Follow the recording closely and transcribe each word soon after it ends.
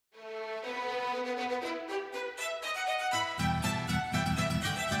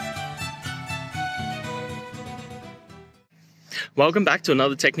Welcome back to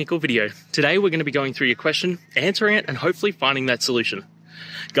another technical video. Today we're going to be going through your question, answering it, and hopefully finding that solution.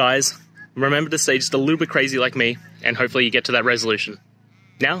 Guys, remember to stay just a little bit crazy like me, and hopefully you get to that resolution.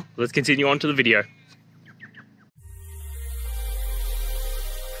 Now, let's continue on to the video.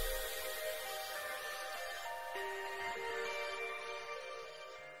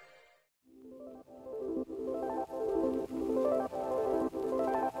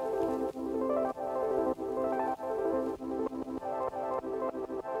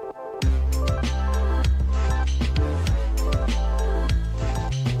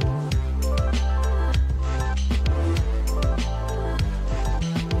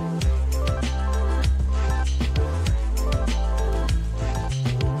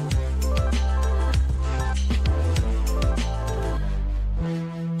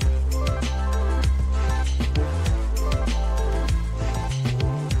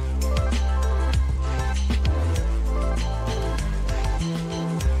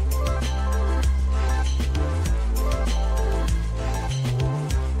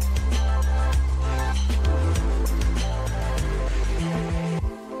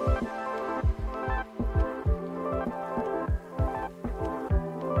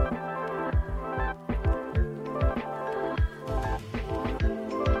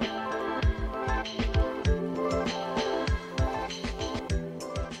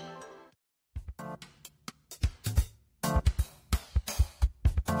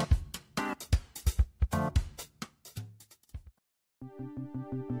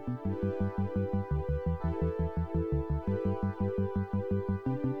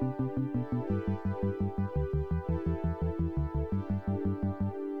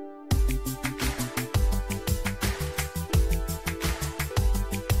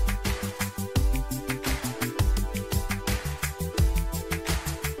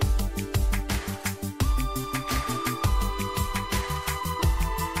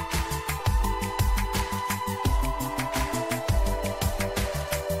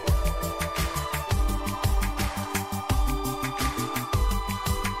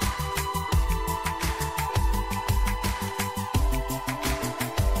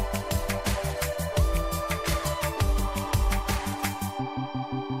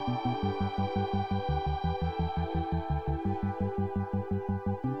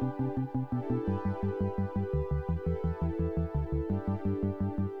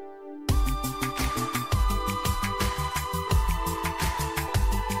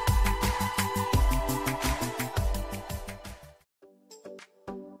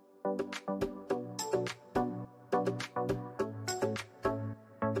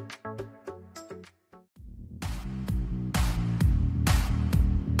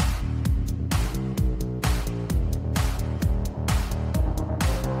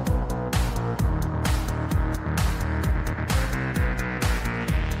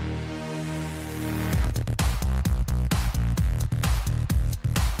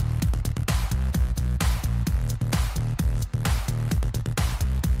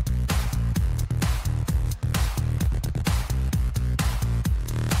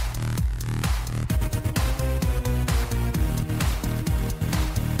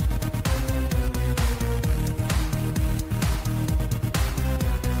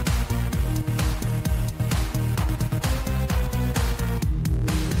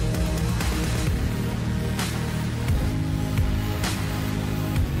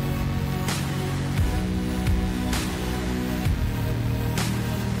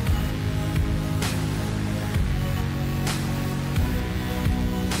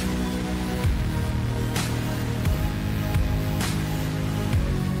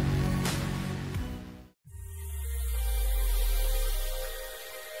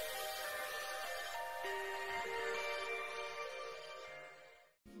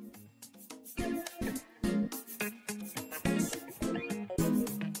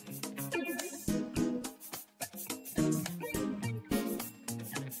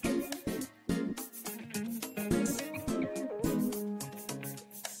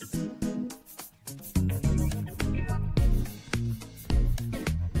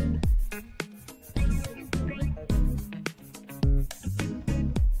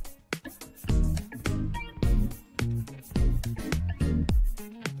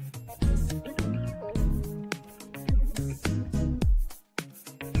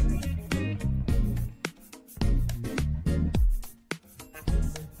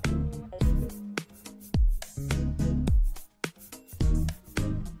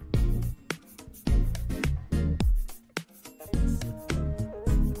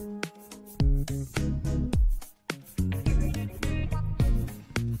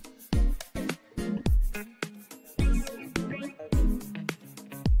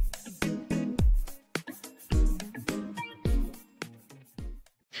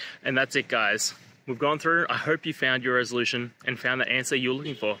 And that's it, guys. We've gone through. I hope you found your resolution and found the answer you're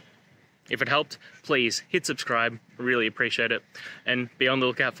looking for. If it helped, please hit subscribe. I really appreciate it. And be on the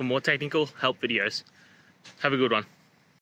lookout for more technical help videos. Have a good one.